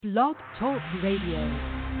Blog Talk Radio.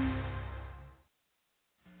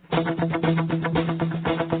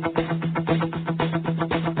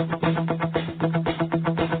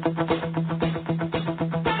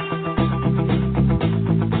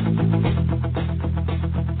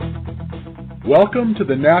 Welcome to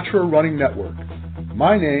the Natural Running Network.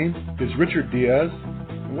 My name is Richard Diaz,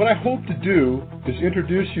 and what I hope to do is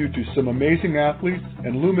introduce you to some amazing athletes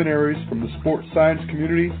and luminaries from the sports science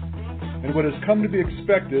community, and what has come to be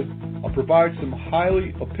expected, I'll provide some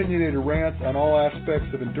highly opinionated rants on all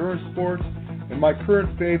aspects of endurance sports and my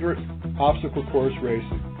current favorite, obstacle course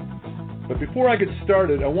racing. But before I get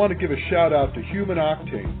started, I want to give a shout out to Human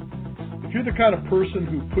Octane. If you're the kind of person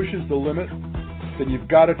who pushes the limit, then you've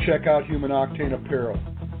got to check out Human Octane apparel.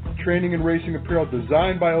 Training and racing apparel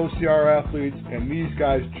designed by OCR athletes, and these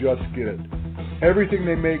guys just get it. Everything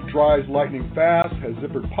they make dries lightning fast, has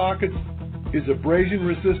zippered pockets, is abrasion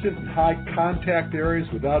resistant in high contact areas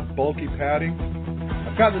without bulky padding.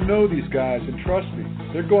 I've gotten to know these guys, and trust me,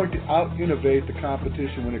 they're going to out-innovate the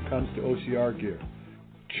competition when it comes to OCR gear.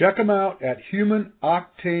 Check them out at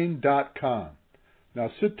humanoctane.com.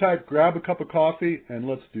 Now sit tight, grab a cup of coffee, and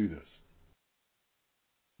let's do this.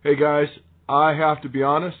 Hey guys, I have to be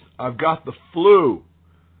honest, I've got the flu.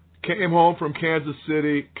 Came home from Kansas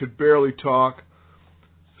City, could barely talk.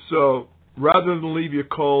 So rather than leave you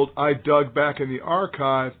cold, I dug back in the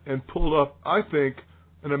archive and pulled up, I think,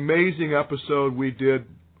 an amazing episode we did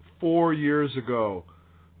 4 years ago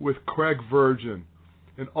with Craig Virgin,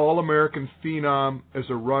 an all-American phenom as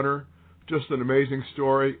a runner. Just an amazing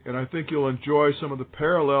story, and I think you'll enjoy some of the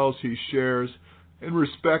parallels he shares in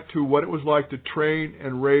respect to what it was like to train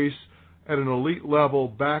and race at an elite level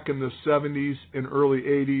back in the 70s and early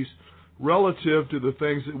 80s relative to the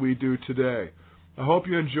things that we do today. I hope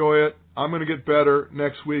you enjoy it. I'm going to get better.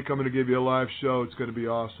 Next week I'm going to give you a live show. It's going to be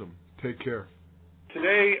awesome. Take care.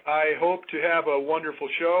 Today I hope to have a wonderful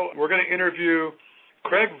show. We're going to interview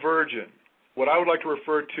Craig Virgin, what I would like to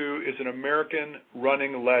refer to as an American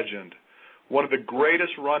running legend, one of the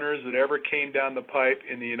greatest runners that ever came down the pipe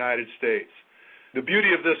in the United States. The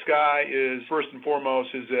beauty of this guy is, first and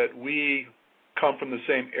foremost, is that we come from the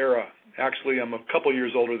same era. Actually, I'm a couple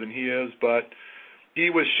years older than he is, but he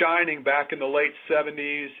was shining back in the late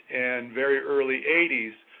 70s and very early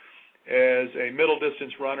 80s as a middle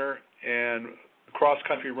distance runner and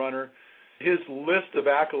cross-country runner. His list of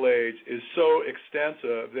accolades is so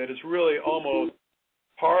extensive that it's really almost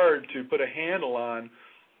hard to put a handle on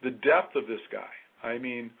the depth of this guy. I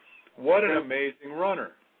mean, what an amazing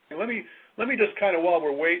runner. Let me just kind of, while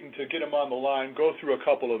we're waiting to get him on the line, go through a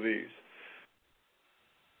couple of these.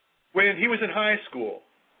 When he was in high school,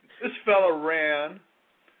 this fella ran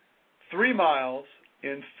 3 miles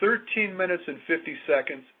in 13 minutes and 50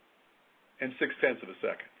 seconds and 0.6 of a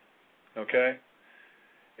second, okay?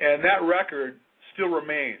 And that record still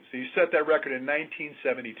remains. He set that record in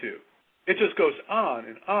 1972. It just goes on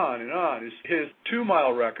and on and on. His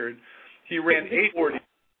 2-mile record, he ran 8:40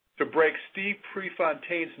 to break Steve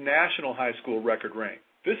Prefontaine's national high school record rank.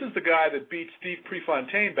 This is the guy that beat Steve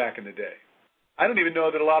Prefontaine back in the day. I don't even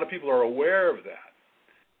know that a lot of people are aware of that.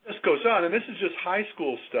 This goes on, and this is just high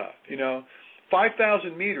school stuff,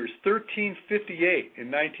 5,000 meters, 13:58 in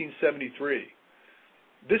 1973.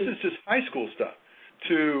 This is just high school stuff.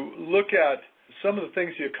 To look at some of the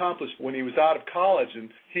things he accomplished when he was out of college,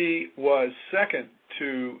 and he was second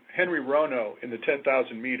to Henry Rono in the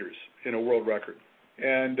 10,000 meters in a world record.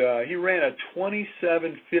 And he ran a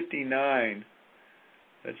 27:59.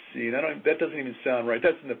 Let's see, that doesn't even sound right.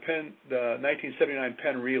 That's in the 1979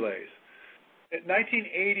 Penn Relays. In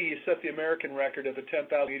 1980, he set the American record at the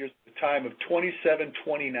 10,000 meters at a time of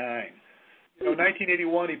 27:29. In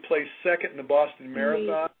 1981, he placed second in the Boston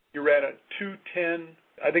Marathon. He ran a 2:10.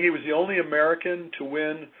 I think he was the only American to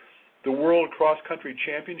win the World Cross Country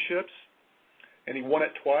Championships, and he won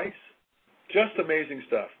it twice. Just amazing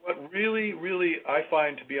stuff. What really, really I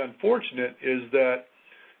find to be unfortunate is that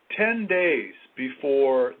 10 days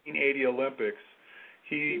before the 1980 Olympics,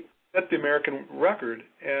 he set the American record,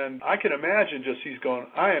 and I can imagine just he's going,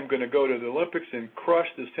 I am going to go to the Olympics and crush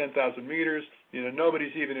this 10,000 meters.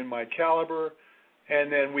 Nobody's even in my caliber, and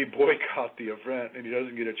then we boycott the event, and he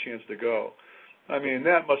doesn't get a chance to go. I mean,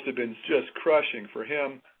 that must have been just crushing for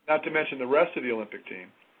him, not to mention the rest of the Olympic team.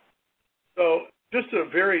 So just a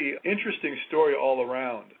very interesting story all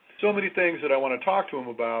around. So many things that I want to talk to him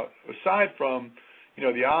about, aside from,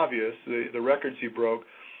 the obvious, the records he broke.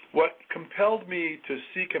 What compelled me to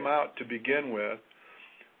seek him out to begin with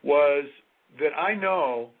was that I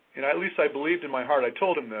know, and at least I believed in my heart, I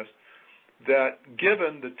told him this, that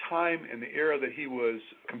given the time and the era that he was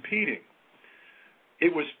competing,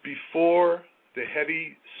 it was before the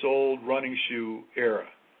heavy-soled running shoe era.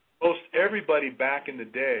 Most everybody back in the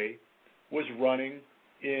day was running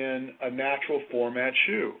in a natural format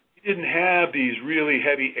shoe. You didn't have these really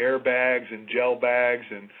heavy airbags and gel bags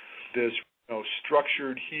and this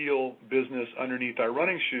structured heel business underneath our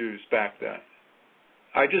running shoes back then.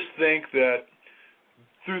 I just think that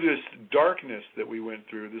through this darkness that we went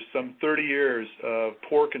through, there's some 30 years of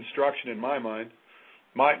poor construction in my mind.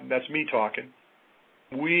 That's me talking.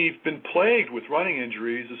 We've been plagued with running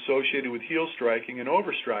injuries associated with heel striking and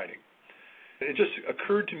overstriding. It just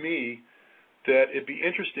occurred to me that it'd be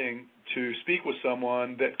interesting to speak with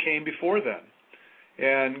someone that came before then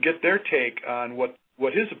and get their take on what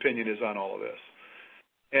his opinion is on all of this.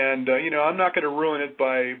 And, I'm not going to ruin it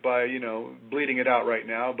by bleeding it out right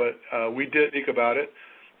now, but we did speak about it.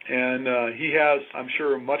 And he has, I'm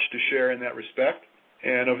sure, much to share in that respect.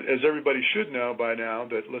 And as everybody should know by now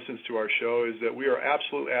that listens to our show, is that we are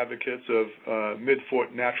absolute advocates of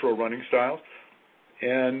midfoot natural running styles.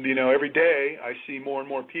 And, every day I see more and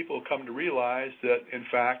more people come to realize that, in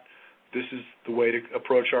fact, this is the way to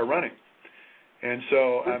approach our running. And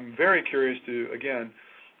so I'm very curious to, again,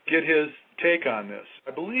 get his take on this.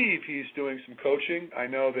 I believe he's doing some coaching. I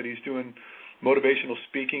know that he's doing motivational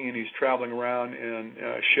speaking, and he's traveling around and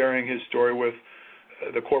sharing his story with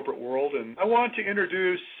the corporate world. And I want to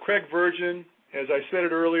introduce Craig Virgin. As I said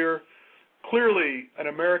it earlier, clearly an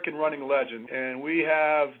American running legend, and we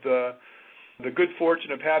have the good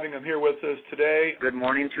fortune of having him here with us today. Good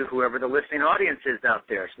morning to whoever the listening audience is out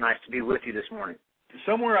there. It's nice to be with you this morning.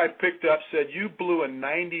 Somewhere I picked up said you blew a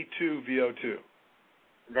 92 VO2.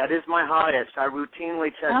 That is my highest. I routinely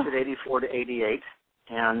tested 84 to 88,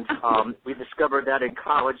 and we discovered that in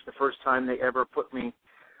college the first time they ever put me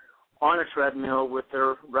on a treadmill with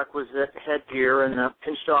their requisite headgear and a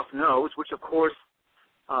pinched-off nose, which, of course,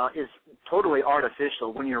 is totally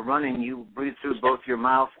artificial. When you're running, you breathe through both your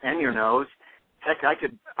mouth and your nose. Heck,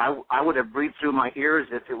 I would have breathed through my ears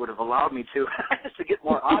if it would have allowed me to, just to get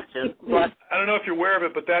more oxygen. But I don't know if you're aware of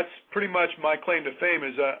it, but that's pretty much my claim to fame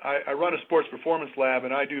is I run a sports performance lab,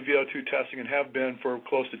 and I do VO2 testing and have been for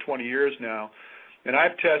close to 20 years now. And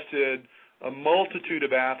I've tested a multitude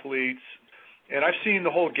of athletes, and I've seen the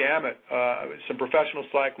whole gamut, some professional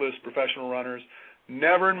cyclists, professional runners.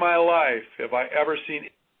 Never in my life have I ever seen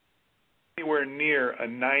anywhere near a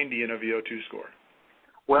 90 in a VO2 score.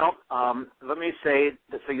 Well, let me say,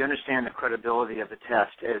 so you understand the credibility of the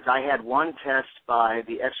test, is I had one test by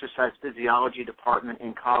the exercise physiology department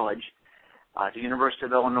in college at the University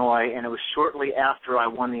of Illinois, and it was shortly after I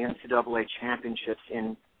won the NCAA championships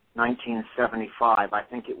in 1975. I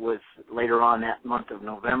think it was later on that month of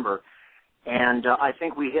November. And I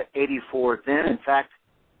think we hit 84 then. In fact,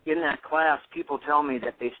 in that class, people tell me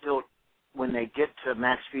that they still, when they get to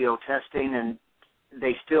max VO testing, and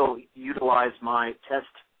they still utilize my test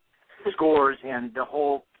scores and the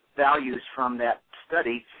whole values from that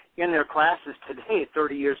study in their classes today,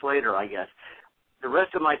 30 years later, I guess. The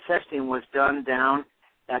rest of my testing was done down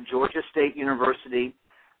at Georgia State University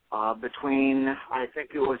between, I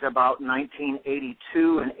think it was about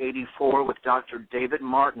 1982 and 84 with Dr. David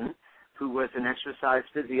Martin, who was an exercise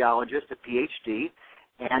physiologist, a PhD,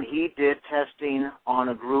 and he did testing on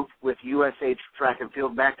a group with USA Track and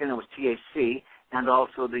Field. Back then it was TAC, and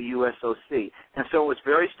also the USOC. And so it was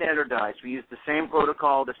very standardized. We used the same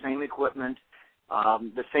protocol, the same equipment,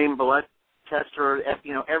 the same blood tester,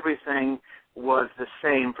 everything was the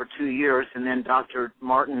same for 2 years, and then Dr.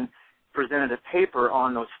 Martin presented a paper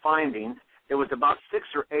on those findings. There was about 6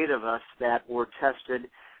 or 8 of us that were tested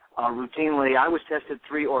routinely. I was tested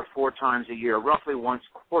 3 or 4 times a year, roughly once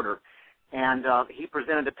a quarter. And he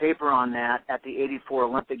presented a paper on that at the 84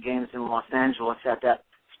 Olympic Games in Los Angeles at that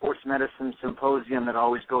sports medicine symposium that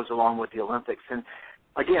always goes along with the Olympics. And,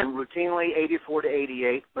 again, routinely 84 to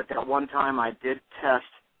 88, but that one time I did test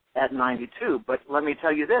at 92. But let me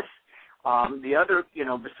tell you this. The other,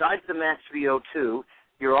 besides the max VO2,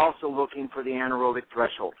 you're also looking for the anaerobic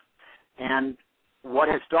threshold. And what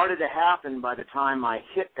had started to happen by the time I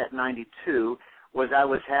hit that 92 was I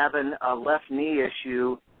was having a left knee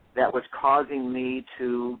issue that was causing me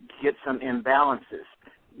to get some imbalances.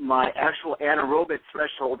 My actual anaerobic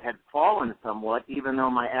threshold had fallen somewhat, even though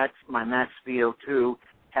my max VO2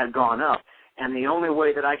 had gone up. And the only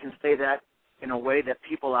way that I can say that in a way that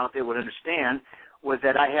people out there would understand was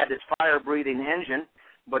that I had this fire-breathing engine,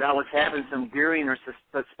 but I was having some gearing or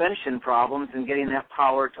suspension problems and getting that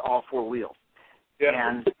power to all 4 wheels. Yeah.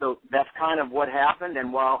 And so that's kind of what happened.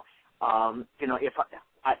 And while, if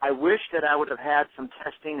I wish that I would have had some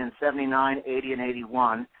testing in 79, 80, and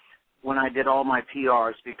 81 when I did all my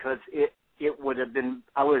PRs, because it would have been,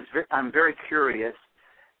 I'm very curious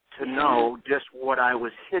to know just what I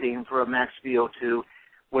was hitting for a max VO2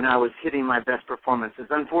 when I was hitting my best performances.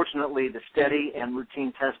 Unfortunately, the steady and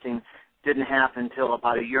routine testing didn't happen until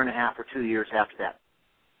about a year and a half or 2 years after that.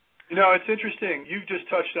 You know, it's interesting. You've just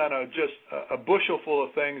touched on a bushel full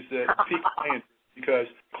of things that pique my interest, because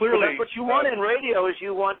clearly... Well, that's what you want in radio, is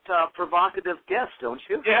you want provocative guests, don't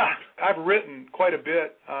you? Yeah. I've written quite a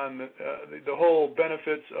bit on the whole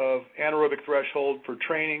benefits of anaerobic threshold for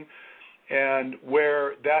training, and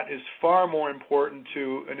where that is far more important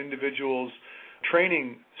to an individual's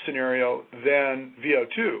training scenario than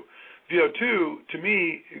VO2. VO2, to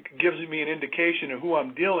me, gives me an indication of who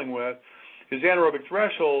I'm dealing with. His anaerobic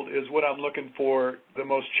threshold is what I'm looking for the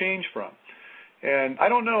most change from. And I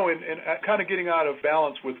don't know, and kind of getting out of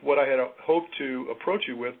balance with what I had hoped to approach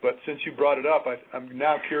you with, but since you brought it up, I'm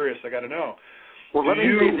now curious. I got to know. Well, let me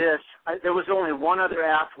say this. There was only one other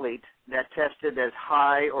athlete that tested as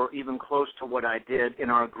high or even close to what I did in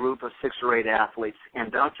our group of 6 or 8 athletes,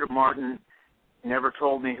 and Dr. Martin never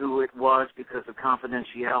told me who it was because of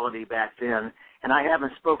confidentiality back then, and I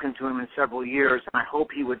haven't spoken to him in several years, and I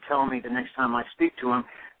hope he would tell me the next time I speak to him,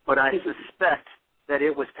 but I suspect that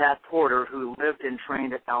it was Pat Porter, who lived and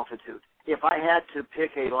trained at altitude. If I had to pick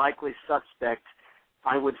a likely suspect,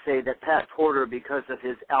 I would say that Pat Porter, because of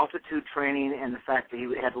his altitude training and the fact that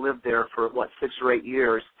he had lived there for, 6 or 8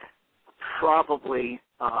 years, probably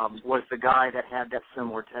was the guy that had that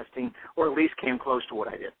similar testing, or at least came close to what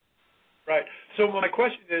I did. Right. So my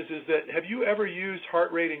question is that have you ever used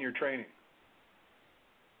heart rate in your training?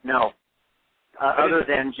 No. Other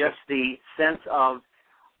than just the sense of,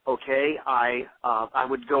 okay, I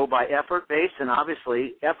would go by effort based, and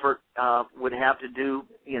obviously effort would have to do,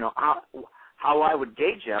 how I would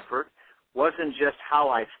gauge effort wasn't just how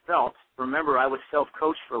I felt. Remember, I was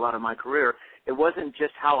self-coached for a lot of my career. It wasn't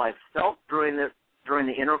just how I felt during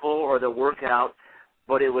the interval or the workout,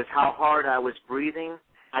 but it was how hard I was breathing.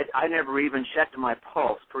 I never even checked my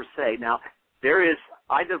pulse per se. Now,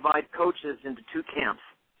 I divide coaches into 2 camps.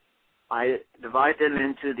 I divide them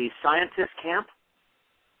into the scientist camp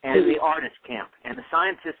and the artist camp. And the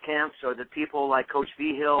scientist camps are the people like Coach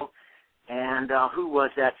Vigil and who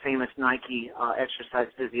was that famous Nike exercise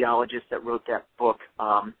physiologist that wrote that book?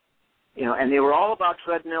 And they were all about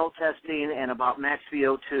treadmill testing and about max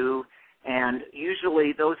VO2. And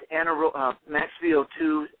usually those max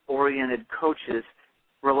VO2-oriented coaches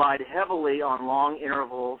relied heavily on long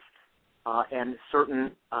intervals and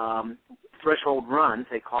certain threshold runs,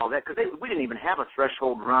 they call that, because we didn't even have a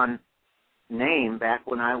threshold run name back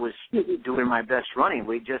when I was doing my best running.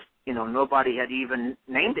 We just, nobody had even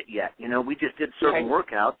named it yet. We just did certain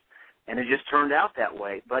workouts, and it just turned out that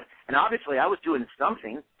way. And obviously I was doing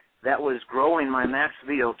something that was growing my max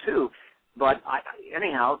VO2, but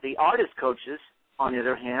anyhow, the artist coaches, on the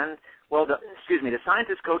other hand, the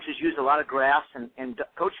scientist coaches use a lot of graphs, and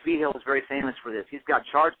Coach Vigil is very famous for this. He's got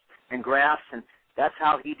charts and graphs, and that's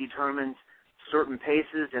how he determines certain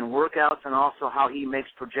paces and workouts, and also how he makes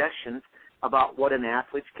projections about what an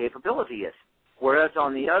athlete's capability is. Whereas,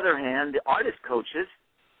 on the other hand, the artist coaches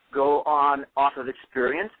go on off of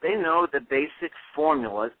experience. They know the basic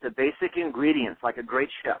formulas, the basic ingredients, like a great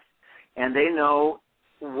chef, and they know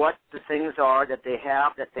what the things are that they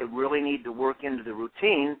have that they really need to work into the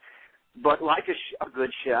routine. But like a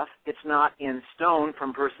good chef, it's not in stone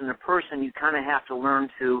from person to person. You kind of have to learn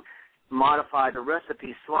to modify the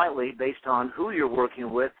recipe slightly based on who you're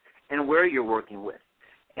working with and where you're working with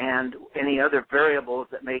and any other variables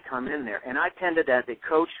that may come in there. And I tended, as a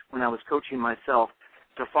coach, when I was coaching myself,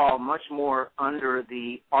 to fall much more under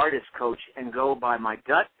the artist coach and go by my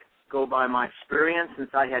gut, go by my experience, since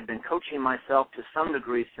I had been coaching myself to some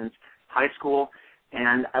degree since high school.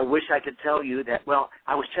 And I wish I could tell you that,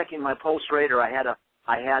 I was checking my pulse rate, or I had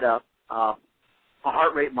a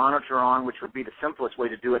heart rate monitor on, which would be the simplest way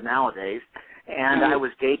to do it nowadays, and I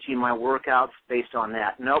was gauging my workouts based on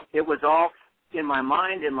that. Nope, it was all in my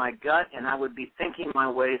mind, in my gut, and I would be thinking my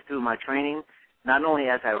way through my training, not only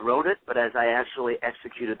as I wrote it, but as I actually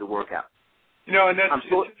executed the workout. And it's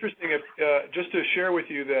interesting, just to share with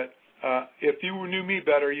you that if you knew me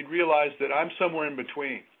better, you'd realize that I'm somewhere in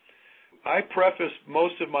between. I preface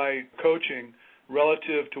most of my coaching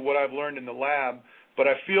relative to what I've learned in the lab, but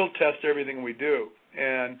I field test everything we do.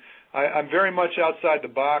 And I'm very much outside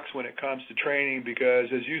the box when it comes to training because,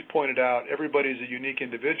 as you pointed out, everybody's a unique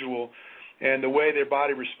individual, and the way their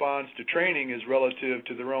body responds to training is relative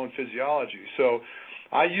to their own physiology. So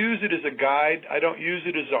I use it as a guide. I don't use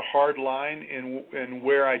it as a hard line in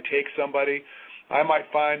where I take somebody. I might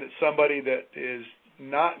find that somebody that is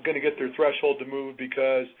not going to get their threshold to move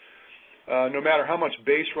because no matter how much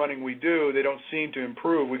base running we do, they don't seem to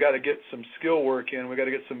improve. We got to get some skill work in. We got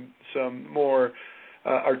to get some more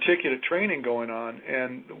articulate training going on.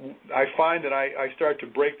 And I find that I start to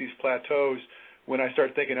break these plateaus when I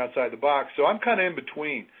start thinking outside the box. So I'm kind of in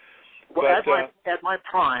between. Well, at my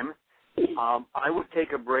prime, I would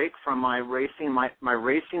take a break from my racing. My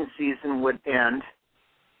racing season would end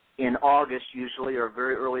in August usually, or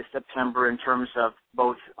very early September, in terms of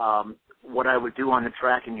both what I would do on the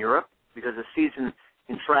track in Europe, because the season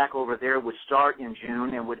in track over there would start in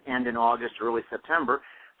June and would end in August, early September.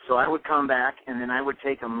 So I would come back, and then I would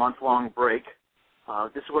take a month-long break.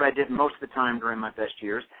 This is what I did most of the time during my best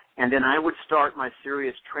years. And then I would start my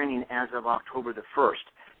serious training as of October the 1st.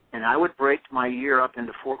 And I would break my year up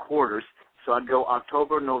into 4 quarters. So I'd go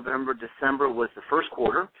October, November, December was the first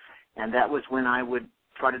quarter, and that was when I would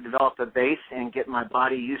try to develop a base and get my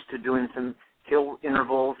body used to doing some hill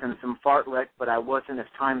intervals and some fartlek, but I wasn't as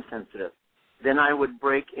time sensitive. Then I would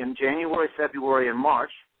break in January, February, and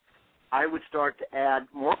March. I would start to add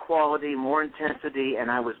more quality, more intensity,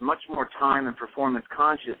 and I was much more time and performance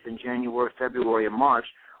conscious in January, February, and March,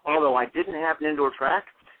 although I didn't have an indoor track.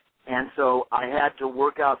 And so I had to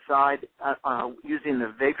work outside using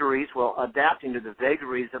the vagaries, adapting to the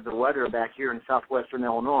vagaries of the weather back here in southwestern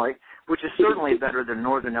Illinois, which is certainly better than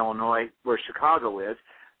northern Illinois where Chicago is.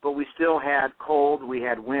 But we still had cold, we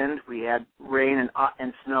had wind, we had rain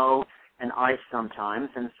and snow and ice sometimes,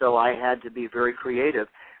 and so I had to be very creative.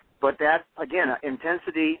 But that, again,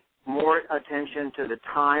 intensity, more attention to the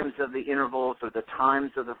times of the intervals or the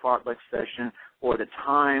times of the fartlek session or the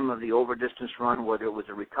time of the over-distance run, whether it was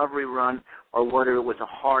a recovery run or whether it was a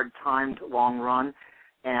hard timed long run.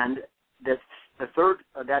 And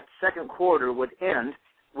that second quarter would end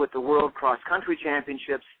with the World Cross Country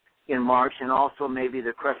Championships in March and also maybe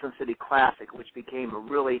the Crescent City Classic, which became a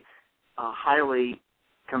really highly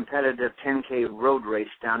competitive 10K road race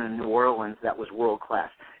down in New Orleans that was world-class.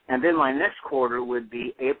 And then my next quarter would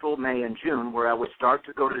be April, May, and June, where I would start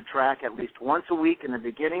to go to the track at least once a week in the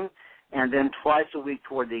beginning and then twice a week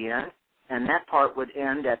toward the end. And that part would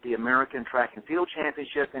end at the American Track and Field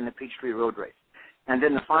Championship and the Peachtree Road Race. And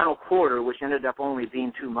then the final quarter, which ended up only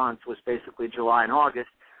being 2 months, was basically July and August,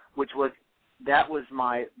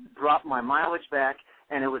 dropped my mileage back,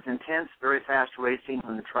 and it was intense, very fast racing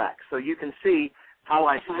on the track. So you can see how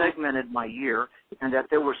I segmented my year and that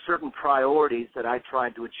there were certain priorities that I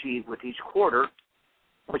tried to achieve with each quarter,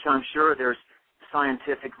 which I'm sure there's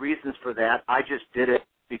scientific reasons for that. I just did it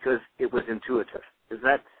because it was intuitive. Does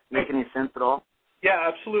that make any sense at all? Yeah,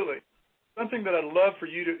 absolutely. Something that I'd love for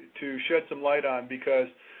you to shed some light on, because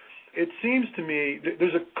it seems to me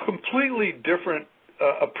there's a completely different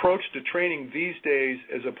approach to training these days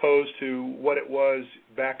as opposed to what it was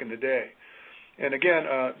back in the day. And again,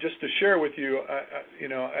 just to share with you,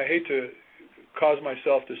 I hate to cause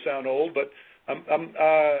myself to sound old, but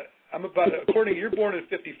I'm about, according to you're born in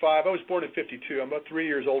 55, I was born in 52. I'm about 3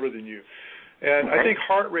 years older than you. And I think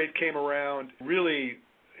heart rate came around really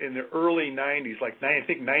in the early 90s, I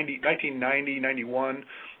think 1990, 91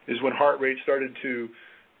 is when heart rate started to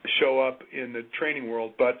show up in the training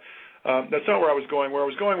world. But that's not where I was going. Where I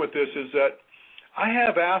was going with this is that I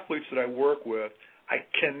have athletes that I work with. I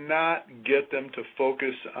cannot get them to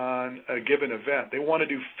focus on a given event. They want to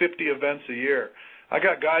do 50 events a year. I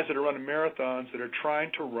got guys that are running marathons that are trying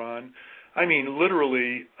to run,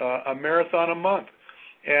 literally a marathon a month.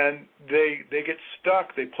 And they get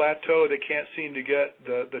stuck, they plateau, they can't seem to get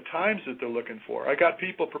the times that they're looking for. I got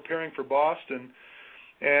people preparing for Boston,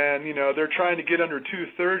 and, they're trying to get under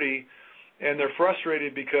 2:30, and they're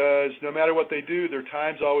frustrated because no matter what they do, their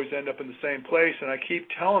times always end up in the same place. And I keep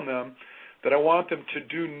telling them that I want them to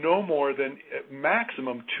do no more than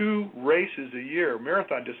maximum 2 races a year,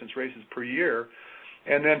 marathon distance races per year,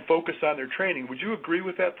 and then focus on their training. Would you agree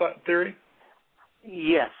with that theory?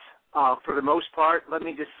 Yes. For the most part, let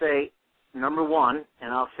me just say, number one,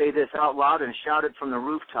 and I'll say this out loud and shout it from the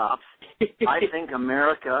rooftops, I think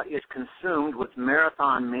America is consumed with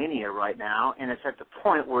marathon mania right now, and it's at the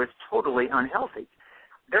point where it's totally unhealthy.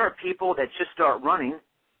 There are people that just start running,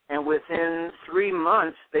 and within 3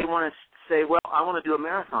 months, they want to say, well, I want to do a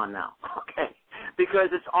marathon now, okay? Because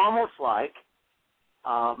it's almost like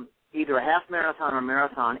either a half marathon or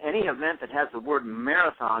marathon, any event that has the word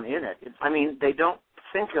marathon in it. They don't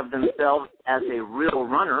think of themselves as a real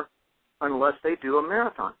runner unless they do a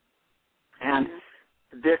marathon. And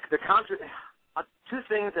two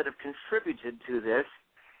things that have contributed to this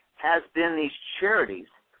has been these charities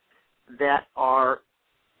that are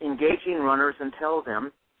engaging runners and tell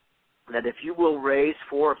them that if you will raise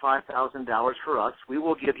 $4,000 or $5,000 for us, we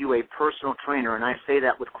will give you a personal trainer. And I say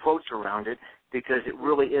that with quotes around it because it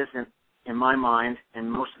really isn't in my mind,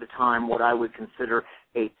 and most of the time what I would consider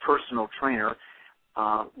a personal trainer,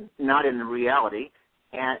 not in the reality.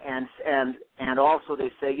 And also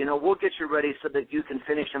they say, we'll get you ready so that you can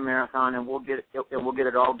finish a marathon, and we'll get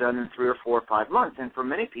it all done in 3 or 4 or 5 months. And for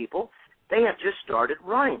many people, they have just started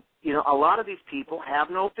running. A lot of these people have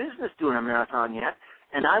no business doing a marathon yet,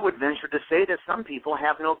 and I would venture to say that some people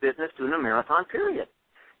have no business doing a marathon, period.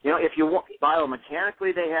 If you want,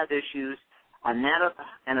 biomechanically they have issues,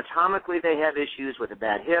 anatomically they have issues with a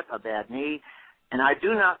bad hip, a bad knee, and I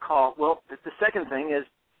do not call, the second thing is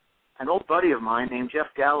an old buddy of mine named Jeff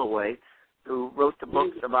Galloway, who wrote the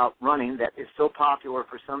books about running that is so popular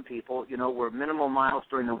for some people, where minimal miles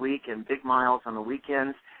during the week and big miles on the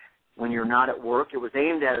weekends when you're not at work. It was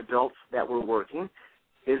aimed at adults that were working.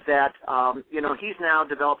 Is that, he's now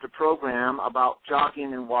developed a program about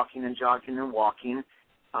jogging and walking and jogging and walking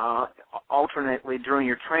alternately during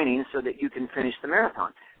your training so that you can finish the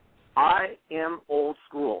marathon. I am old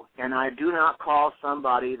school, and I do not call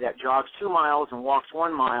somebody that jogs 2 miles and walks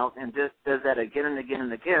 1 mile and does that again and again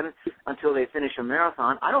and again until they finish a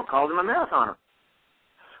marathon. I don't call them a marathoner.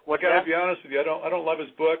 Well, I got to be honest with you, I don't love his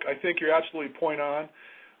book. I think you're absolutely point on.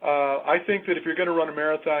 I think that if you're going to run a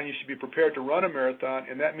marathon, you should be prepared to run a marathon,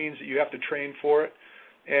 and that means that you have to train for it.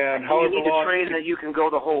 And you need to train that you can go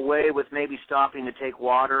the whole way with maybe stopping to take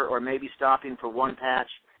water or maybe stopping for one patch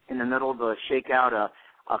in the middle to shake out a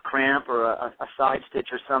cramp or a side stitch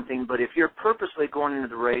or something. But if you're purposely going into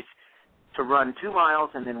the race to run 2 miles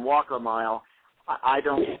and then walk a mile, I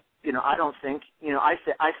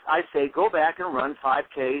say go back and run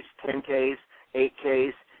 5Ks, 10Ks,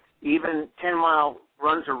 8Ks, even 10-mile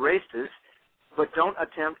runs or races, but don't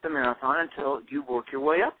attempt the marathon until you work your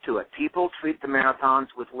way up to it. People treat the marathons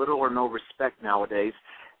with little or no respect nowadays.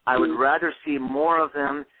 I would rather see more of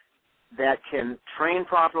them that can train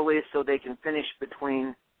properly so they can finish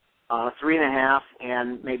between 3.5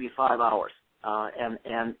 and maybe 5 hours,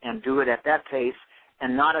 and do it at that pace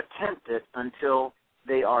and not attempt it until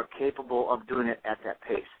they are capable of doing it at that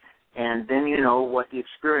pace. And then you know what the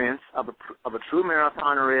experience of a true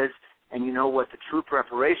marathoner is, and you know what the true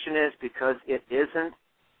preparation is, because it isn't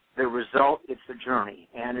the result, it's the journey.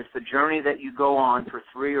 And it's the journey that you go on for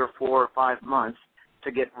 3 or 4 or 5 months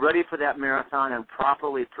to get ready for that marathon and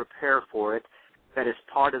properly prepare for it that is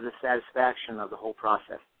part of the satisfaction of the whole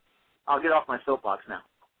process. I'll get off my soapbox now.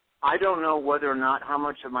 I don't know whether or not how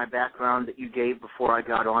much of my background that you gave before I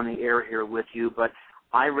got on the air here with you, but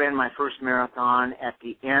I ran my first marathon at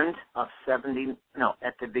the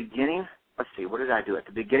beginning. Let's see, what did I do? At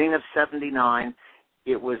the beginning of 79,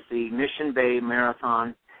 it was the Mission Bay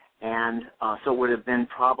Marathon, and so it would have been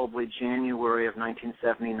probably January of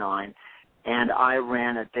 1979, and I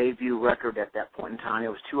ran a debut record at that point in time. It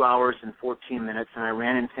was 2 hours and 14 minutes, and I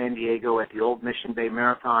ran in San Diego at the old Mission Bay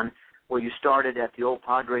Marathon, where you started at the old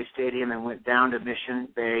Padre Stadium and went down to Mission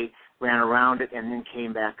Bay, ran around it, and then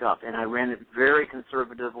came back up. And I ran it very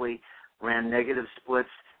conservatively, ran negative splits,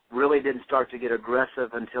 really didn't start to get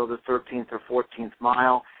aggressive until the 13th or 14th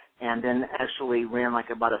mile, and then actually ran like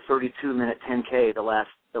about a 32-minute 10K, the last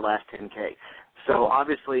 10K. So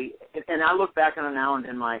obviously, and I look back on it now,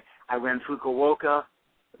 and I ran Fukuoka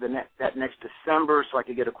that next December so I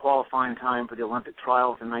could get a qualifying time for the Olympic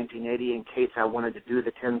trials in 1980 in case I wanted to do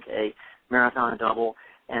the 10K marathon double.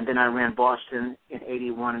 And then I ran Boston in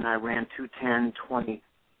 81, and I ran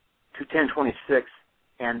 2:10:26,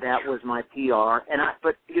 and that was my PR.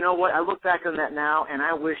 But you know what? I look back on that now, and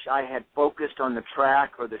I wish I had focused on the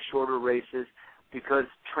track or the shorter races, because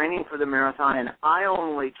training for the marathon, and I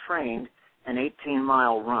only trained an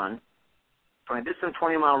 18-mile run. So I did some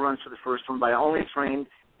 20-mile runs for the first one, but I only trained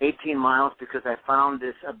 18 miles because I found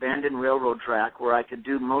this abandoned railroad track where I could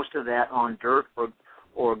do most of that on dirt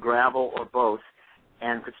or gravel or both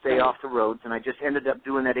and could stay off the roads. And I just ended up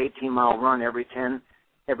doing that 18-mile run every 10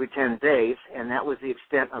 days, and that was the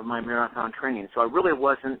extent of my marathon training. So I really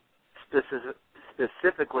wasn't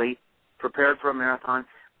specifically prepared for a marathon,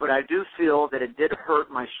 but I do feel that it did hurt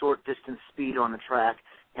my short-distance speed on the track,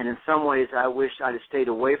 and in some ways I wish I'd have stayed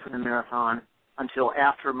away from the marathon until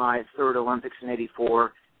after my third Olympics in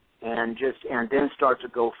 84 and then start to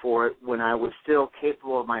go for it when I was still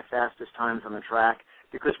capable of my fastest times on the track,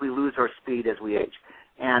 because we lose our speed as we age.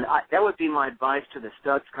 And that would be my advice to the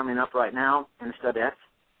studs coming up right now and studettes.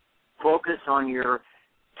 Focus on your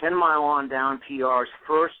 10-mile on down PRs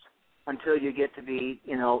first until you get to be,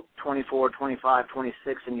 24, 25,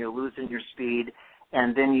 26, and you're losing your speed,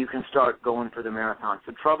 and then you can start going for the marathon.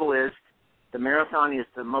 The trouble is, the marathon is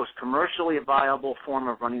the most commercially viable form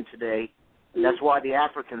of running today. That's why the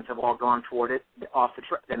Africans have all gone toward it off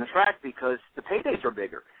the track, because the paydays are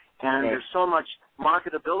bigger. And there's so much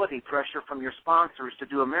marketability pressure from your sponsors to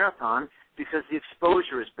do a marathon because the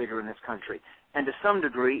exposure is bigger in this country. And to some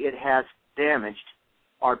degree, it has damaged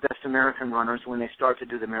our best American runners when they start to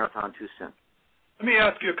do the marathon too soon. Let me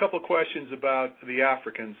ask you a couple of questions about the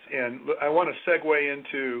Africans, and I want to segue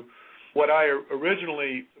into what I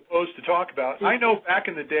originally proposed to talk about. I know back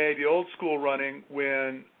in the day, the old school running,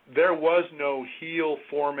 when there was no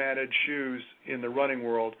heel-formatted shoes in the running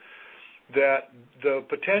world, that the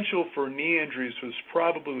potential for knee injuries was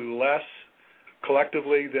probably less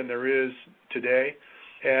collectively than there is today.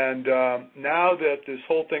 And now that this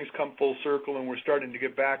whole thing's come full circle and we're starting to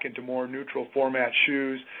get back into more neutral format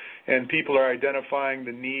shoes, and people are identifying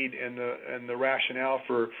the need and the rationale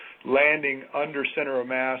for landing under center of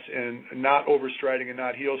mass and not overstriding and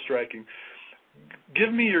not heel striking,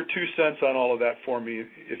 give me your 2 cents on all of that for me,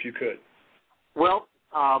 if you could. Well,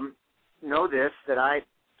 know this, that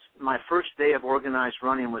my first day of organized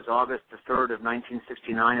running was August the 3rd of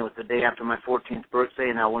 1969. It was the day after my 14th birthday,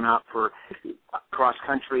 and I went out for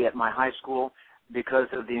cross-country at my high school because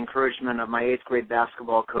of the encouragement of my 8th grade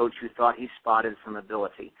basketball coach who thought he spotted some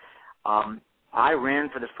ability. I ran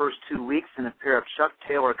for the first 2 weeks in a pair of Chuck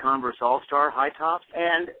Taylor Converse All-Star high tops,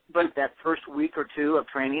 but that first week or two of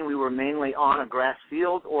training, we were mainly on a grass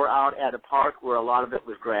field or out at a park where a lot of it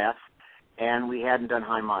was grass, and we hadn't done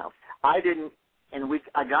high miles. I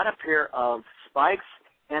got a pair of spikes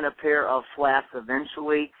and a pair of flats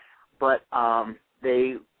eventually, but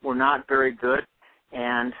they were not very good,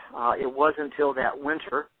 and it wasn't until that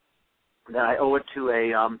winter that I owe it to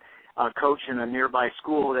a coach in a nearby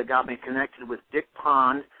school that got me connected with Dick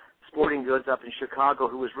Pond Sporting Goods up in Chicago,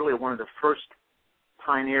 who was really one of the first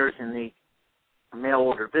pioneers in the mail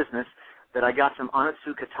order business, that I got some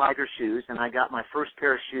Onitsuka Tiger shoes, and I got my first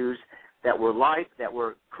pair of shoes that were light, that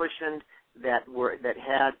were cushioned, that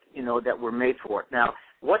were made for it. Now,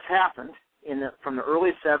 what's happened from the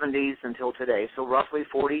early 70s until today, so roughly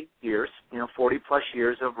 40 years, 40-plus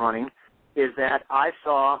years of running, is that I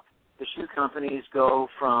saw the shoe companies go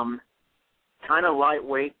from kind of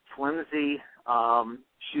lightweight, flimsy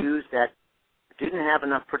shoes that didn't have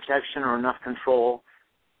enough protection or enough control,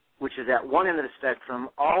 which is at one end of the spectrum,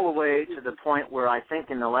 all the way to the point where I think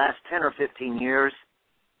in the last 10 or 15 years,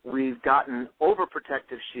 we've gotten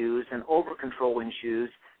overprotective shoes and over-controlling shoes,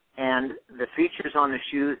 and the features on the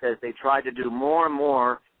shoes, as they try to do more and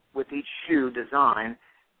more with each shoe design,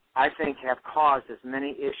 I think have caused as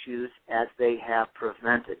many issues as they have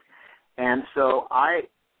prevented. And so I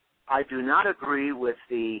do not agree with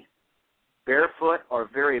the barefoot or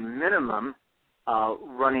very minimum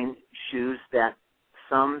running shoes that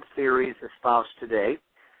some theories espouse today.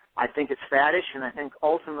 I think it's faddish, and I think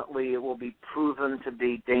ultimately it will be proven to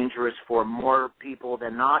be dangerous for more people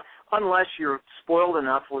than not, unless you're spoiled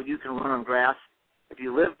enough where you can run on grass. If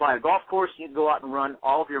you live by a golf course, you can go out and run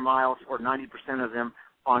all of your miles or 90% of them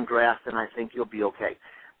on grass, and I think you'll be okay.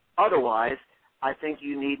 Otherwise, I think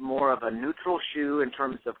you need more of a neutral shoe in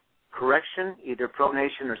terms of correction, either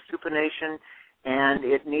pronation or supination, and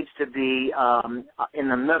it needs to be in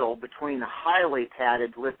the middle between the highly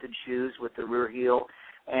padded lifted shoes with the rear heel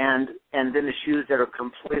and then the shoes that are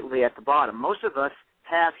completely at the bottom. Most of us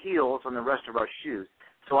have heels on the rest of our shoes.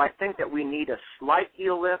 So I think that we need a slight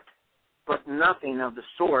heel lift, but nothing of the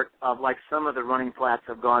sort of like some of the running flats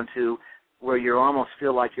have gone to, where you almost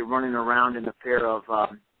feel like you're running around in a pair of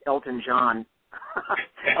Elton John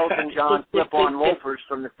slip-on loafers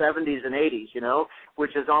from the 70s and 80s,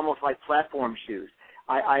 which is almost like platform shoes.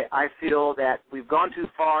 I feel that we've gone too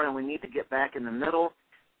far and we need to get back in the middle,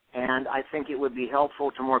 and I think it would be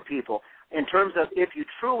helpful to more people. In terms of if you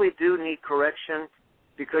truly do need correction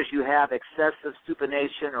because you have excessive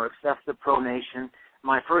supination or excessive pronation,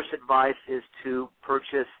 my first advice is to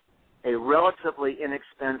purchase a relatively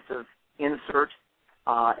inexpensive insert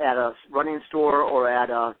at a running store or at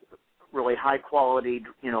a really high-quality,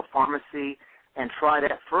 pharmacy, and try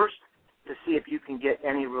that first to see if you can get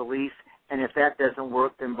any relief. And if that doesn't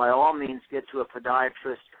work, then by all means get to a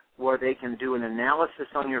podiatrist where they can do an analysis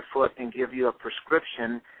on your foot and give you a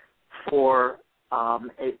prescription for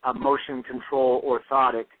a motion control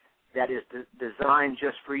orthotic that is designed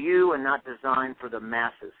just for you and not designed for the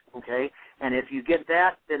masses, okay? And if you get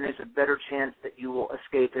that, then there's a better chance that you will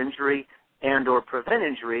escape injury and or prevent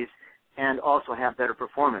injuries and also have better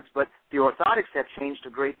performance. But the orthotics have changed a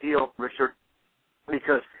great deal, Richard,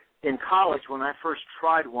 because in college, when I first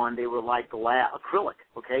tried one, they were like acrylic,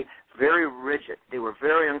 okay, very rigid. They were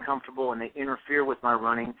very uncomfortable, and they interfere with my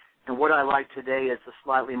running. And what I like today is a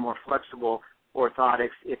slightly more flexible orthotics,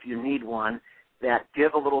 if you need one, that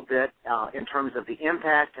give a little bit in terms of the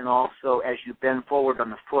impact, and also as you bend forward on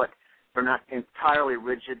the foot, they're not entirely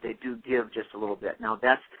rigid. They do give just a little bit. Now,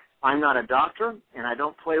 I'm not a doctor, and I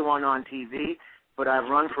don't play one on TV, but I've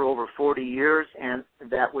run for over 40 years, and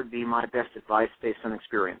that would be my best advice based on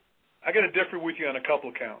experience. I got to differ with you on a couple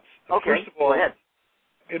of counts. Okay, First of all, go ahead.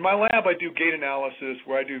 In my lab, I do gait analysis,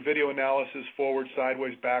 where I do video analysis, forward,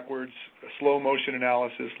 sideways, backwards, slow motion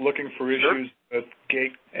analysis, looking for issues with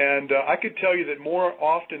gait. And I could tell you that more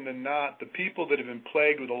often than not, the people that have been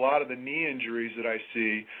plagued with a lot of the knee injuries that I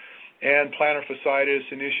see, and plantar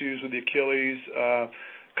fasciitis and issues with the Achilles,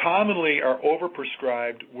 commonly are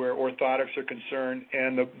overprescribed where orthotics are concerned.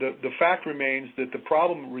 And the fact remains that the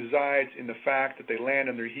problem resides in the fact that they land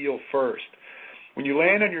on their heel first. When you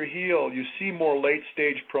land on your heel, you see more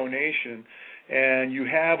late-stage pronation, and you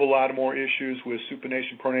have a lot more issues with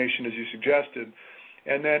supination, pronation, as you suggested.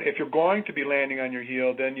 And then if you're going to be landing on your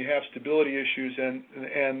heel, then you have stability issues, and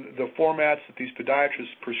the formats that these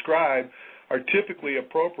podiatrists prescribe are typically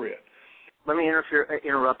appropriate. Let me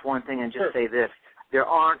interrupt one thing and just say this.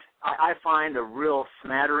 I find a real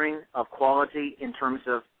smattering of quality in terms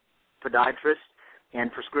of podiatrists and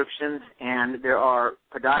prescriptions, and there are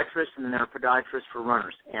podiatrists and there are podiatrists for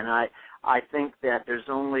runners. And I think that there's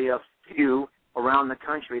only a few around the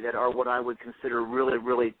country that are what I would consider really,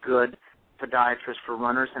 really good podiatrists for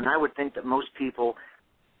runners, and I would think that most people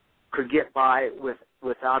could get by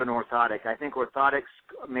without an orthotic. I think orthotics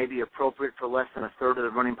may be appropriate for less than a third of the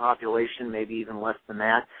running population, maybe even less than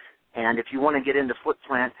that. And if you want to get into foot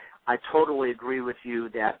plant, I totally agree with you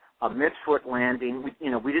that a midfoot landing,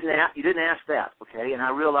 you didn't ask that, okay? And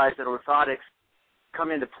I realize that orthotics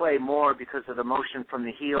come into play more because of the motion from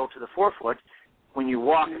the heel to the forefoot, when you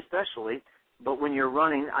walk especially. But when you're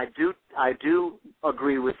running, I do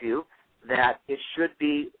agree with you that it should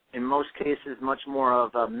be, in most cases, much more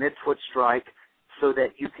of a midfoot strike so that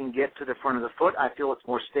you can get to the front of the foot. I feel it's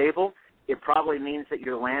more stable. It probably means that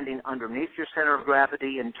you're landing underneath your center of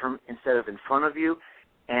gravity instead of in front of you.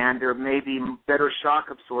 And there may be better shock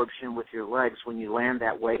absorption with your legs when you land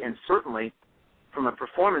that way. And certainly, from a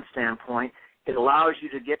performance standpoint, it allows you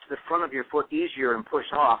to get to the front of your foot easier and push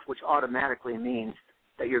off, which automatically means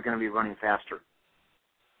that you're going to be running faster.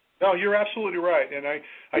 No, you're absolutely right. And I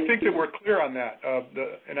think that we're clear on that,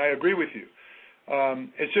 and I agree with you.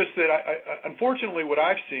 It's just that, unfortunately, what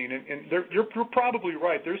I've seen, and you're probably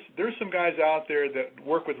right, there's some guys out there that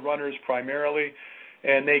work with runners primarily,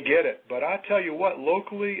 and they get it. But I tell you what,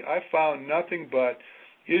 locally, I found nothing but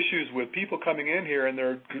issues with people coming in here, and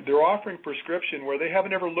they're offering prescription where they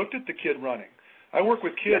haven't ever looked at the kid running. I work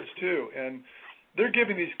with kids too, and they're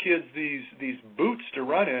giving these kids these boots to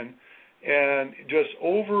run in, and just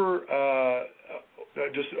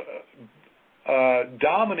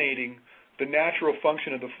dominating the natural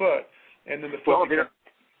function of the foot, and then the foot.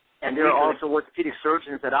 And there are also orthopedic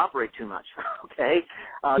surgeons that operate too much, okay?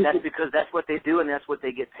 That's because that's what they do and that's what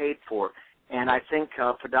they get paid for. And I think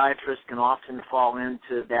podiatrists can often fall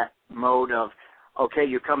into that mode of, okay,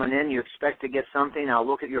 you're coming in, you expect to get something, I'll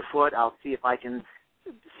look at your foot, I'll see if I can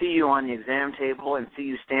see you on the exam table and see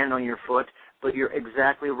you stand on your foot. But you're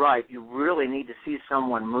exactly right. You really need to see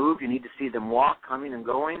someone move. You need to see them walk, coming and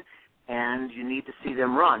going, and you need to see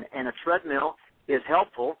them run. And a treadmill is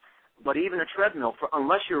helpful. But even a treadmill,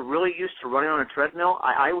 unless you're really used to running on a treadmill,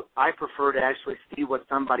 I prefer to actually see what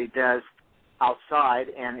somebody does outside,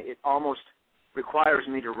 and it almost requires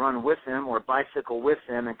me to run with them or bicycle with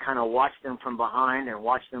them and kind of watch them from behind and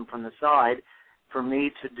watch them from the side for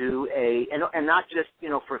me to do and not just,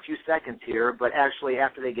 for a few seconds here, but actually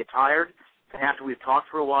after they get tired and after we've talked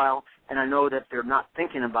for a while, and I know that they're not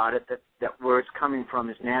thinking about it, that where it's coming from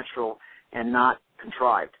is natural and not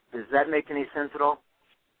contrived. Does that make any sense at all?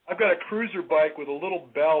 I've got a cruiser bike with a little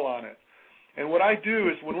bell on it. And what I do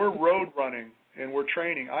is when we're road running and we're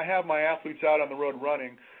training, I have my athletes out on the road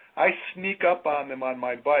running. I sneak up on them on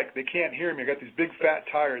my bike. They can't hear me. I got these big fat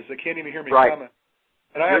tires. They can't even hear me coming.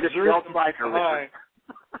 And I observe them behind.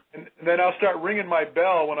 And then I'll start ringing my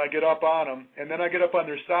bell when I get up on them. And then I get up on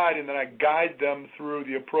their side, and then I guide them through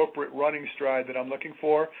the appropriate running stride that I'm looking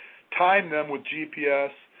for, time them with GPS.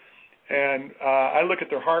 And I look at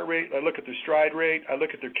their heart rate, I look at their stride rate, I look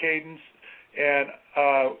at their cadence, and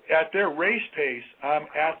at their race pace, I'm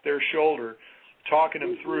at their shoulder talking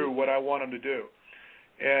them through what I want them to do.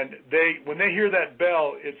 And when they hear that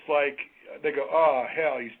bell, it's like they go, oh,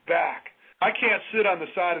 hell, he's back. I can't sit on the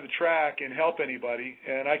side of the track and help anybody,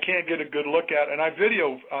 and I can't get a good look at it. And I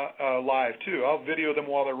video live, too. I'll video them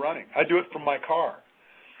while they're running. I do it from my car.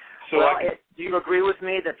 So do you agree with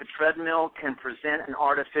me that the treadmill can present an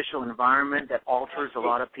artificial environment that alters a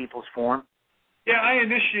lot of people's form? Yeah, I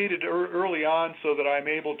initiated early on so that I'm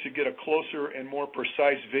able to get a closer and more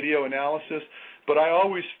precise video analysis, but I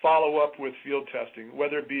always follow up with field testing,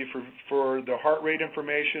 whether it be for the heart rate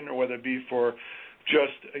information or whether it be for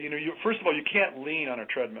just, first of all, you can't lean on a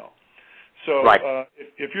treadmill. So right.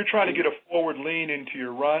 If you're trying to get a forward lean into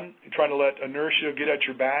your run, you're trying to let inertia get at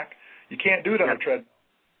your back, you can't do it on a treadmill.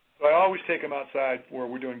 So I always take them outside where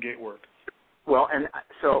we're doing gait work. Well, and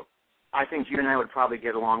so I think you and I would probably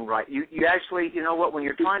get along right. You actually, you know what, when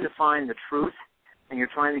you're trying to find the truth and you're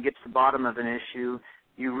trying to get to the bottom of an issue,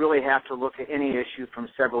 you really have to look at any issue from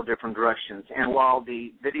several different directions. And while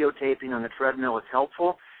the videotaping on the treadmill is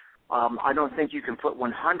helpful, I don't think you can put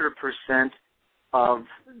 100% of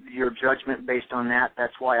your judgment based on that.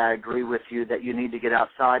 That's why I agree with you that you need to get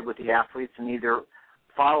outside with the athletes and either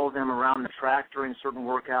follow them around the track during certain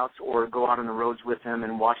workouts or go out on the roads with them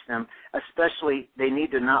and watch them. Especially, they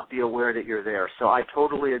need to not be aware that you're there. So I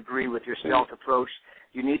totally agree with your stealth approach.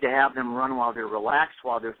 You need to have them run while they're relaxed,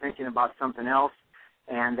 while they're thinking about something else,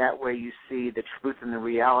 and that way you see the truth and the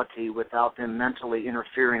reality without them mentally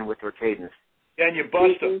interfering with their cadence. And you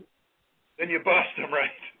bust them. Then you bust them, right?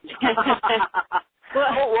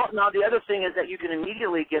 well, now the other thing is that you can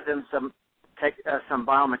immediately give them some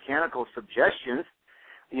biomechanical suggestions,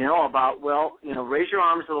 about, raise your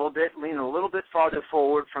arms a little bit, lean a little bit farther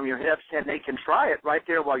forward from your hips, and they can try it right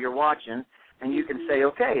there while you're watching, and you can say,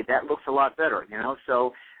 okay, that looks a lot better,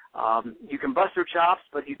 So you can bust their chops,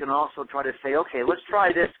 but you can also try to say, okay, let's try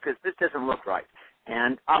this because this doesn't look right.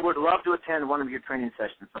 And I would love to attend one of your training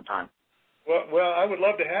sessions sometime. Well, I would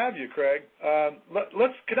love to have you, Craig.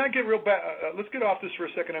 Let's get off this for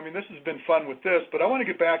a second. I mean, this has been fun with this, but I want to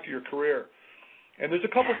get back to your career. And there's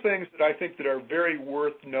a couple things that I think that are very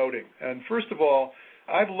worth noting. And first of all,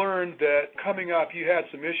 I've learned that coming up, you had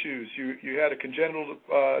some issues. You had a congenital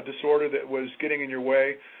disorder that was getting in your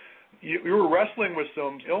way. You were wrestling with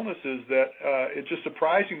some illnesses that it's just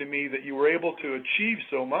surprising to me that you were able to achieve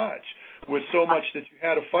so much with so much that you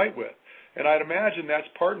had to fight with. And I'd imagine that's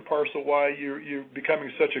part and parcel why you're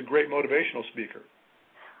becoming such a great motivational speaker.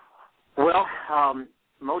 Well,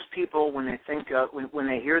 most people, when they think when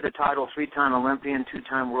they hear the title 3-time Olympian,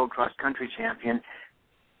 2-time world cross-country champion,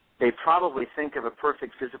 they probably think of a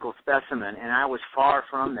perfect physical specimen, and I was far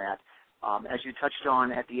from that. As you touched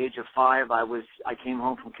on, at the age of 5, I came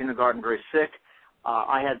home from kindergarten very sick.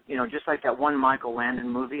 I had, just like that one Michael Landon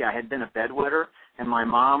movie, I had been a bedwetter, and my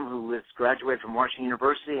mom, who was graduated from Washington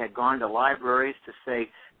University, had gone to libraries to say,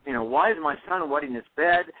 why is my son wetting his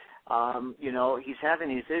bed? He's having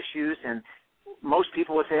these issues, and most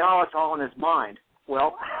people would say, oh, it's all in his mind.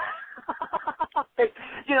 Well, they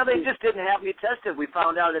just didn't have me tested. We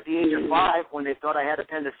found out at the age of 5 when they thought I had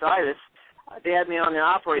appendicitis. They had me on the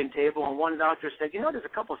operating table, and one doctor said, there's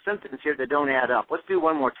a couple of symptoms here that don't add up. Let's do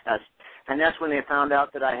one more test. And that's when they found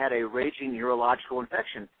out that I had a raging urological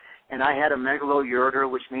infection. And I had a megaloureter,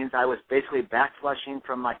 which means I was basically backflushing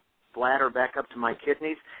from my bladder back up to my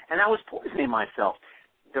kidneys, and I was poisoning myself.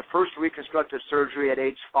 The first reconstructive surgery at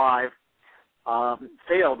age 5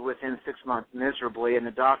 failed within 6 months miserably, and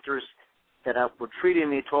the doctors that were treating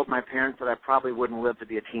me told my parents that I probably wouldn't live to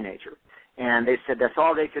be a teenager. And they said that's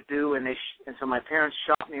all they could do, and so my parents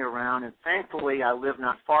shot me around, and thankfully I live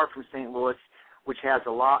not far from St. Louis, which has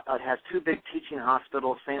it has 2 big teaching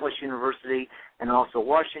hospitals, St. Louis University and also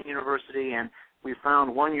Washington University, and we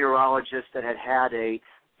found one urologist that had a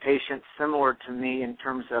patient similar to me in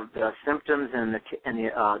terms of the symptoms and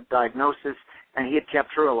the diagnosis, and he had kept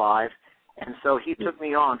her alive. And so he took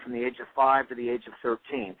me on from the age of 5 to the age of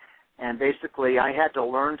 13. And basically I had to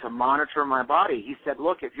learn to monitor my body. He said,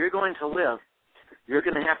 look, if you're going to live, you're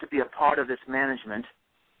going to have to be a part of this management,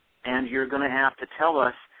 and you're going to have to tell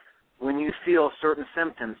us when you feel certain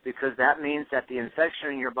symptoms, because that means that the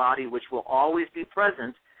infection in your body, which will always be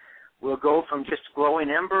present, will go from just glowing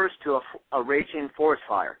embers to a raging forest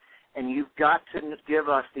fire. And you've got to give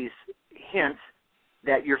us these hints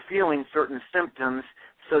that you're feeling certain symptoms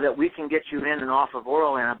so that we can get you in and off of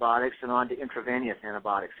oral antibiotics and onto intravenous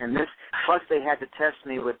antibiotics. And this, plus they had to test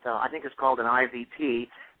me with, I think it's called an IVP,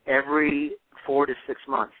 every 4 to 6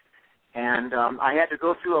 months. And I had to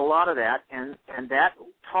go through a lot of that, and that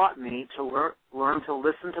taught me to learn to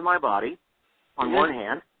listen to my body on one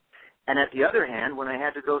hand, and at the other hand, when I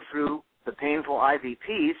had to go through the painful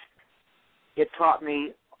IVPs, it taught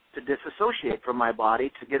me to disassociate from my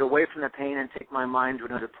body, to get away from the pain and take my mind to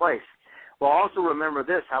another place. Well, also remember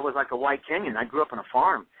this, I was like a white Kenyan. I grew up on a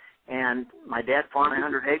farm, and my dad farmed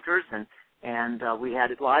 100 acres, and we had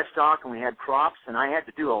livestock, and we had crops, and I had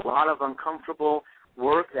to do a lot of uncomfortable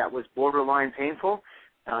work that was borderline painful,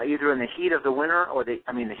 either in the heat of the winter or the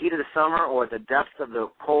heat of the summer or the depths of the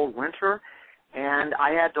cold winter. and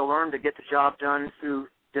I had to learn to get the job done through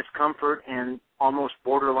discomfort and almost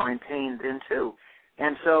borderline pain then too.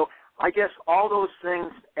 And so I guess all those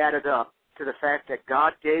things added up to the fact that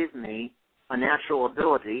God gave me a natural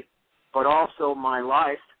ability, but also my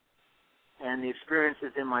life and the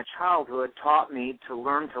experiences in my childhood taught me to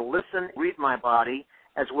learn to listen, read my body,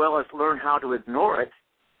 as well as learn how to ignore it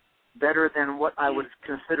better than what I would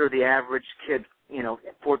consider the average kid,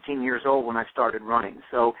 14 years old when I started running.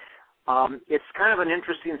 So it's kind of an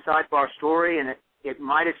interesting sidebar story, and it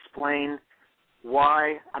might explain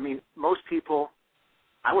why, most people,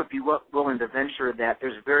 I would be willing to venture that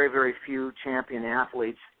there's very, very few champion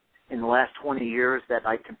athletes in the last 20 years that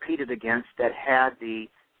I competed against that had the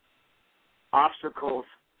obstacles,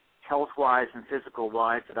 health-wise and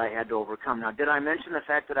physical-wise, that I had to overcome. Now, did I mention the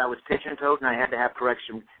fact that I was pigeon-toed and I had to have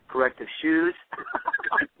corrective shoes?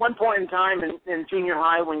 At one point in time in junior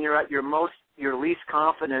high, when you're at your least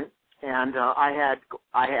confident, and I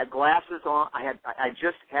had glasses on. I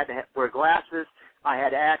just had to wear glasses. I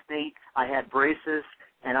had acne. I had braces,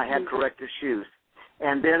 and I had corrective shoes.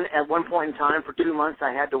 And then at one point in time, for 2 months,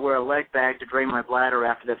 I had to wear a leg bag to drain my bladder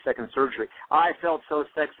after that second surgery. I felt so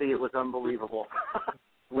sexy, it was unbelievable.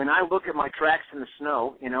 When I look at my tracks in the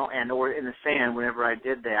snow, or in the sand whenever I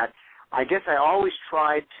did that, I guess I always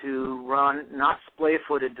tried to run not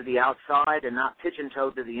splay-footed to the outside and not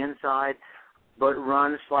pigeon-toed to the inside, but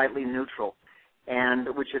run slightly neutral, and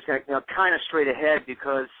which is kind of straight ahead,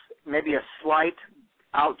 because maybe a slight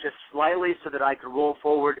out just slightly so that I could roll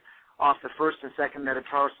forward off the first and second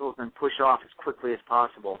metatarsals and push off as quickly as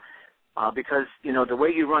possible. Because, the way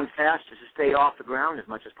you run fast is to stay off the ground as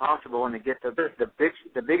much as possible and to get the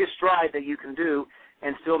biggest stride that you can do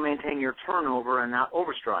and still maintain your turnover and not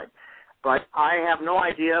overstride. But I have no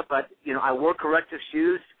idea, but, I wore corrective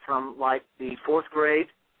shoes from like the 4th grade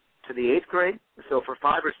to the 8th grade. So for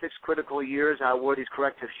 5 or 6 critical years, I wore these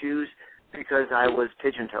corrective shoes because I was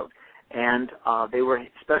pigeon-toed. And they were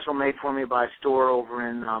special made for me by a store over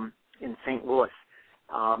in St. Louis.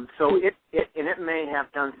 So it may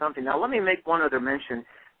have done something. Now, let me make one other mention.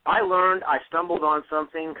 I stumbled on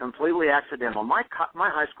something completely accidental. My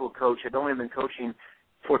high school coach had only been coaching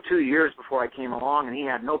for 2 years before I came along, and he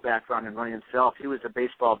had no background in running himself. He was a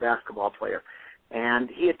basketball player. And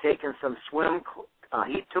he had taken some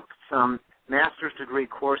he took some master's degree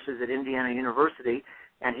courses at Indiana University,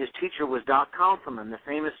 and his teacher was Doc Councilman, the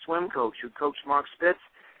famous swim coach who coached Mark Spitz,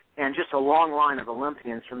 and just a long line of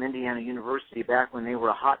Olympians from Indiana University back when they were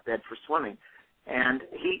a hotbed for swimming. And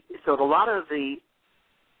so a lot of the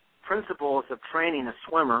principles of training a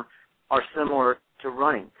swimmer are similar to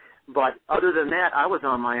running. But other than that, I was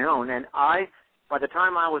on my own, and by the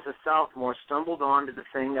time I was a sophomore, stumbled onto the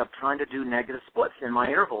thing of trying to do negative splits in my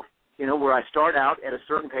intervals, where I start out at a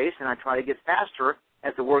certain pace and I try to get faster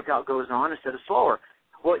as the workout goes on instead of slower.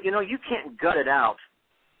 Well, you can't gut it out,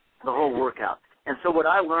 the whole workout. And so what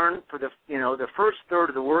I learned for the first third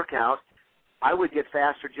of the workout, I would get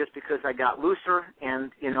faster just because I got looser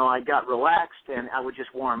and, I got relaxed and I would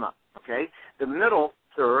just warm up, okay? The middle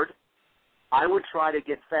third, I would try to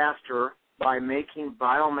get faster by making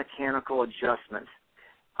biomechanical adjustments,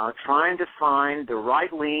 trying to find the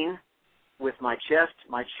right lean with my chest,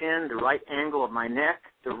 my chin, the right angle of my neck,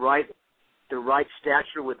 the right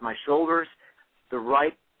stature with my shoulders, the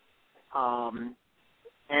right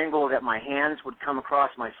angle that my hands would come across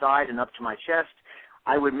my side and up to my chest.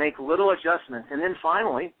 I would make little adjustments. And then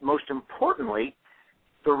finally, most importantly,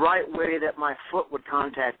 the right way that my foot would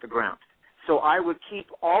contact the ground. So I would keep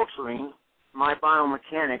altering my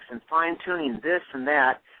biomechanics and fine-tuning this and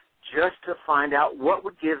that just to find out what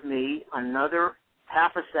would give me another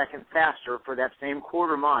half a second faster for that same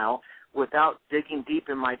quarter mile without digging deep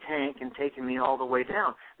in my tank and taking me all the way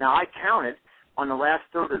down. Now, I counted on the last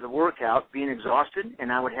third of the workout being exhausted,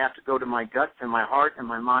 and I would have to go to my guts and my heart and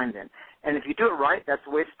my mind then. And if you do it right, that's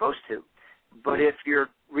the way it's supposed to. But if you're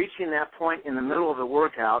reaching that point in the middle of the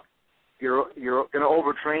workout, you're going to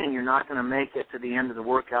overtrain and you're not going to make it to the end of the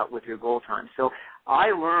workout with your goal time. So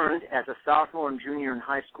I learned as a sophomore and junior in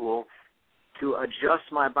high school to adjust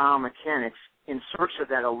my biomechanics in search of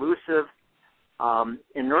that elusive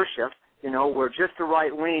inertia, where just the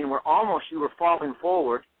right lean, where almost you were falling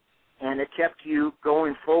forward, and it kept you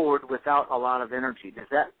going forward without a lot of energy. Does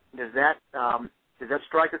that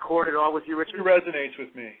strike a chord at all with you, Richard? It resonates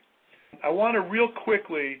with me. I want to real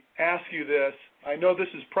quickly ask you this. I know this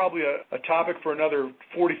is probably a topic for another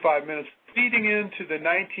 45 minutes. Feeding into the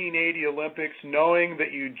 1980 Olympics, knowing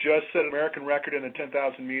that you just set an American record in the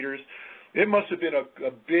 10,000 meters, it must have been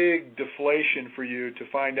a big deflation for you to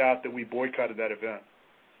find out that we boycotted that event.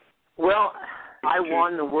 Well, I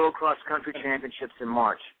won the World Cross Country Championships in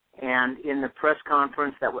March. And in the press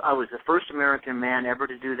conference, that I was the first American man ever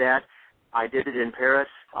to do that. I did it in Paris,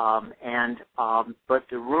 but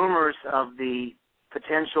the rumors of the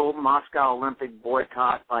potential Moscow Olympic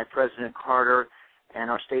boycott by President Carter and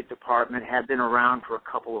our State Department had been around for a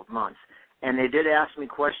couple of months. And they did ask me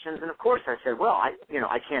questions, and of course I said, well,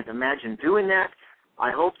 I can't imagine doing that.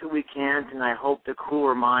 I hope that we can't, and I hope the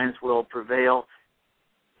cooler minds will prevail.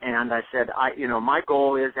 And I said, my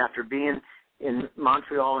goal is, after being in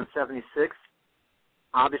Montreal in '76,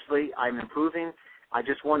 obviously I'm improving. I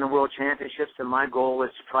just won the World Championships, and my goal is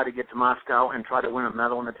to try to get to Moscow and try to win a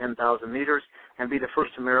medal in the 10,000 meters and be the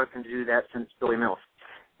first American to do that since Billy Mills.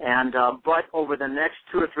 And but over the next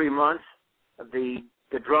 2 or 3 months, the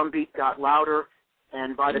drumbeat got louder,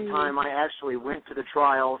 and by the time I actually went to the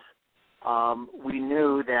trials, we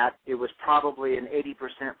knew that it was probably an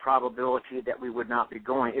 80% probability that we would not be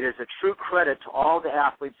going. It is a true credit to all the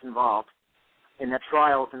athletes involved in the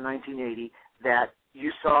trials in 1980 that you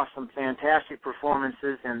saw some fantastic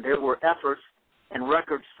performances, and there were efforts and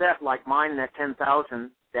records set like mine in that 10,000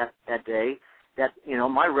 that day. That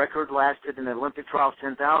my record lasted in the Olympic trials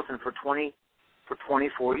 10,000 for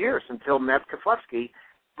 24 years until Meb Keflezighi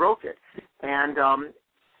broke it. And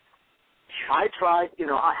I tried.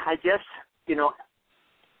 I guess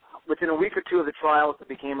within a week or two of the trials, it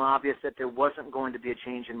became obvious that there wasn't going to be a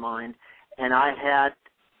change in mind, and I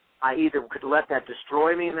either could let that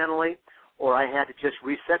destroy me mentally, or I had to just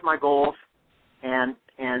reset my goals and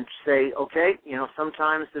say, okay,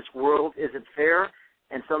 sometimes this world isn't fair,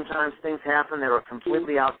 and sometimes things happen that are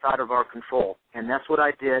completely outside of our control. And that's what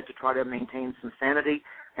I did to try to maintain some sanity.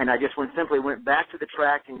 And I just simply went back to the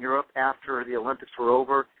track in Europe after the Olympics were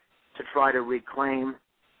over to try to reclaim,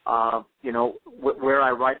 where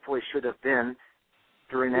I rightfully should have been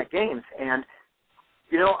during that games. And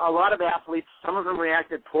a lot of athletes, some of them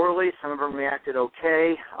reacted poorly, some of them reacted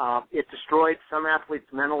okay. It destroyed some athletes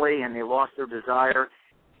mentally, and they lost their desire.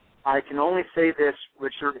 I can only say this,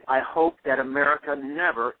 Richard, I hope that America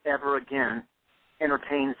never, ever again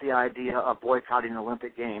entertains the idea of boycotting the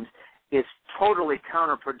Olympic Games. It's totally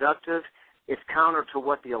counterproductive. It's counter to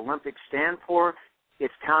what the Olympics stand for.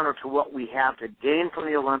 It's counter to what we have to gain from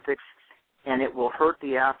the Olympics, and it will hurt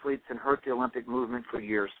the athletes and hurt the Olympic movement for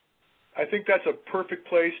years. I think that's a perfect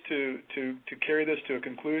place to carry this to a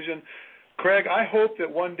conclusion. Craig, I hope that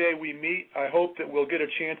one day we meet. I hope that we'll get a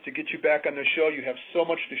chance to get you back on the show. You have so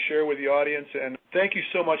much to share with the audience, and thank you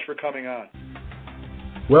so much for coming on.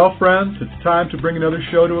 Well, friends, it's time to bring another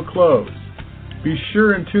show to a close. Be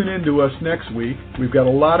sure and tune in to us next week. We've got a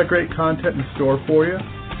lot of great content in store for you.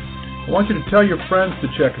 I want you to tell your friends to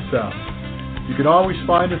check us out. You can always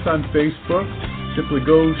find us on Facebook. Simply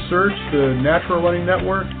go search the Natural Running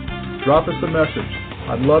Network. Drop us a message.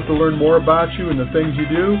 I'd love to learn more about you and the things you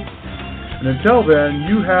do. And until then,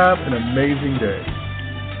 you have an amazing day.